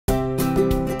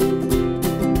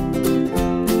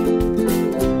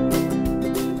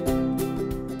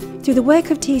Through the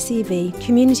work of TCV,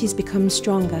 communities become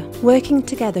stronger, working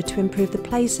together to improve the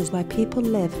places where people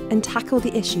live and tackle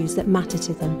the issues that matter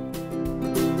to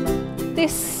them.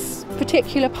 This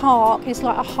particular park is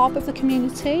like a hub of the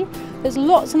community. There's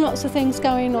lots and lots of things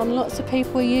going on, lots of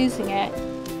people are using it.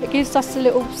 It gives us a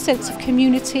little sense of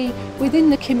community within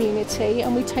the community,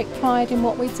 and we take pride in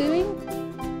what we're doing.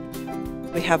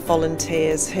 We have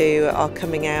volunteers who are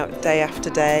coming out day after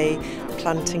day,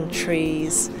 planting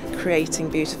trees, creating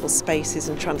beautiful spaces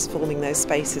and transforming those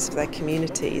spaces for their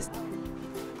communities.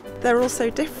 They're also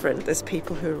different. There's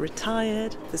people who are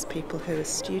retired, there's people who are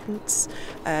students,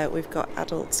 we've got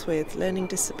adults with learning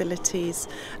disabilities,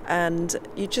 and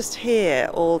you just hear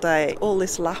all day all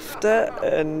this laughter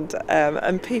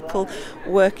and people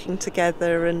working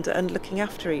together and looking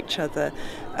after each other.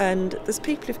 And there's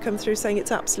people who've come through saying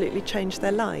it's absolutely changed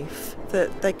their life,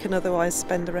 that they can otherwise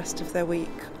spend the rest of their week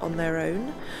on their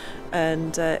own,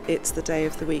 and it's the day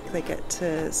of the week they get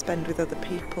to spend with other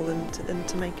people and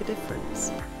to make a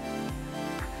difference.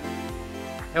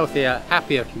 Healthier,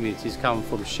 happier communities come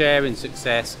from sharing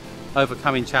success,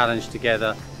 overcoming challenge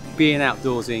together, being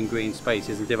outdoorsy in green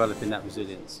spaces and developing that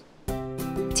resilience.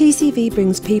 TCV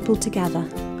brings people together,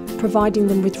 providing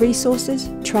them with resources,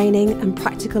 training and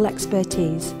practical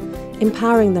expertise,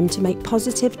 empowering them to make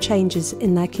positive changes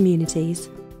in their communities.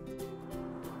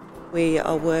 We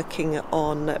are working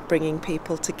on bringing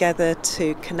people together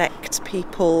to connect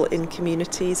people in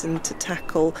communities and to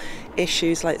tackle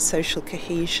issues like social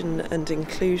cohesion and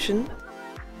inclusion.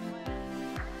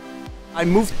 I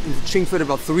moved to Chingford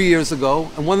about 3 years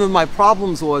ago, and one of my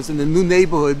problems was in the new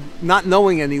neighborhood not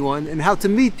knowing anyone and how to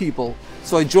meet people.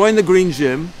 So I joined the Green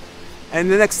Gym, and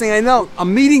the next thing I know,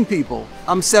 I'm meeting people.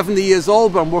 I'm 70 years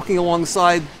old, but I'm working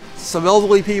alongside some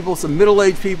elderly people, some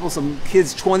middle-aged people, some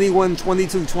kids 21,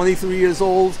 22, 23 years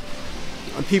old,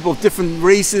 people of different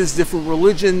races, different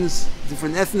religions,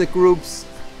 different ethnic groups,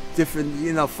 different,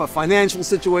 financial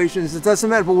situations. It doesn't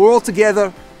matter, but we're all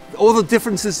together. All the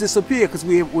differences disappear because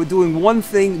we're doing one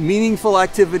thing, meaningful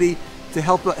activity to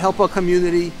help our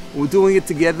community. We're doing it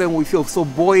together and we feel so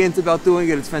buoyant about doing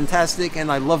it. It's fantastic,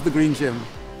 and I love the Green Gym.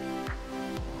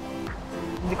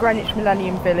 The Greenwich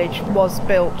Millennium Village was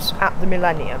built at the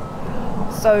millennium,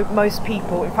 so most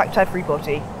people, in fact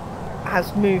everybody,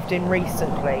 has moved in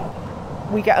recently.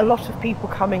 We get a lot of people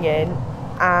coming in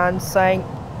and saying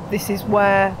this is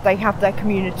where they have their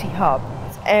community hub.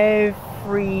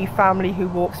 Every family who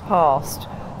walks past,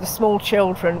 the small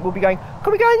children will be going,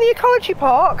 "Can we go in the ecology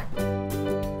park?"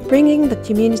 Bringing the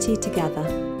community together.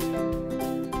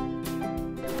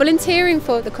 Volunteering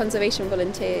for the conservation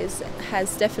volunteers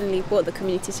has definitely brought the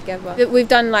community together. We've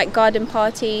done like garden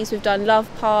parties, we've done Love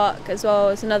Park as well.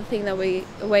 It's another thing that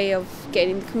a way of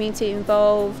getting the community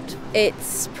involved.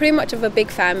 It's pretty much of a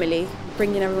big family,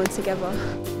 bringing everyone together.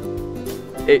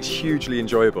 It's hugely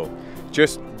enjoyable.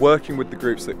 Just working with the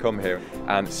groups that come here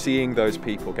and seeing those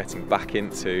people getting back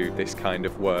into this kind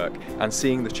of work and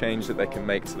seeing the change that they can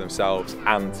make to themselves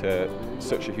and to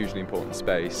such a hugely important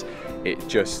space, it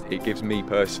gives me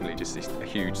personally just a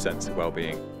huge sense of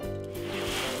well-being.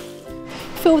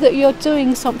 Feel that you're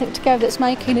doing something together that's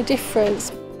making a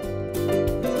difference.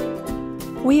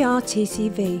 We are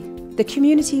TCV, the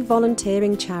community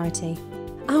volunteering charity.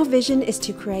 Our vision is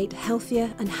to create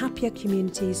healthier and happier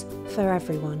communities for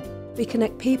everyone. We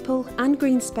connect people and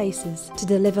green spaces to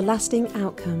deliver lasting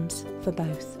outcomes for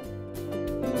both.